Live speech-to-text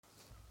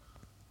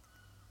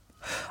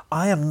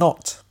I am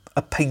not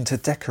a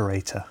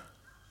painter-decorator.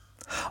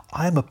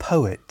 I am a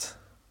poet.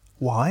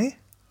 Why?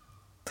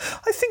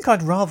 I think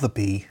I'd rather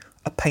be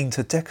a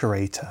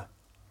painter-decorator,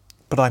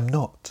 but I'm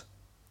not.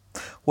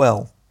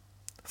 Well,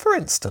 for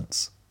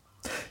instance,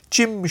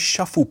 Jim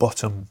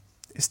Shufflebottom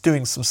is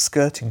doing some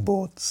skirting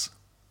boards.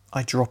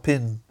 I drop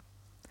in.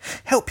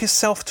 Help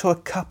yourself to a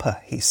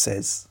cuppa, he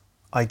says.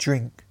 I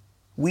drink.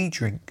 We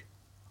drink.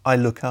 I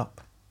look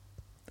up.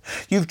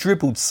 You've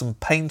dribbled some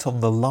paint on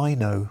the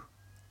lino.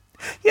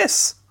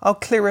 Yes, I'll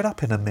clear it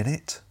up in a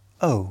minute.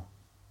 Oh.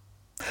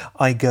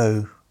 I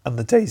go, and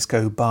the days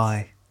go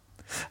by,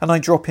 and I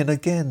drop in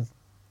again.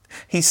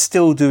 He's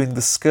still doing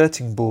the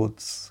skirting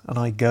boards, and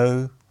I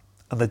go,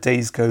 and the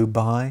days go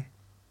by.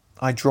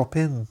 I drop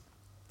in.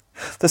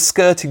 The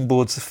skirting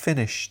boards are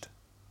finished.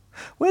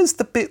 Where's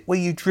the bit where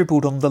you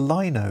dribbled on the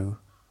lino?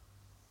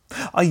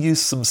 I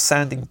used some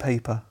sanding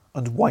paper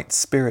and white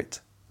spirit,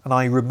 and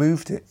I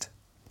removed it,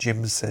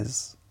 Jim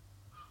says.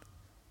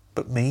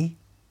 But me?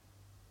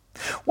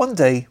 One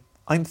day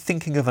I'm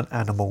thinking of an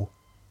animal,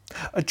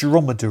 a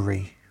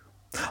dromedary.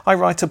 I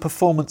write a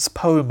performance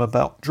poem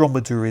about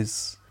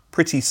dromedaries.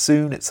 Pretty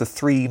soon it's a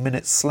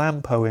 3-minute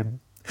slam poem,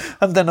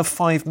 and then a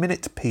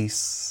 5-minute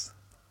piece.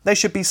 There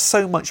should be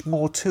so much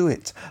more to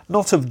it,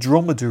 not of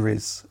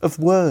dromedaries, of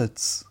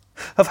words,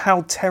 of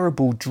how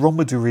terrible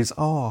dromedaries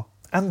are,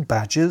 and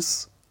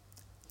badgers.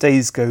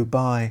 Days go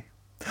by.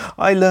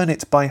 I learn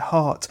it by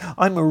heart.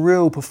 I'm a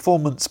real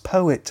performance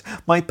poet.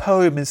 My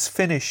poem is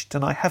finished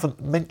and I haven't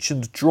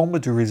mentioned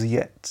dromedaries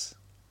yet.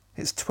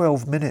 It's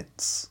 12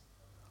 minutes.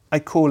 I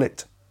call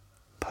it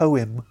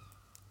poem.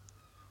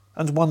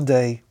 And one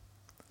day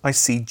I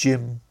see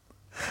Jim,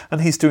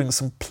 and he's doing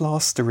some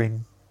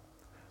plastering,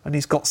 and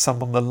he's got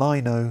some on the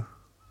lino.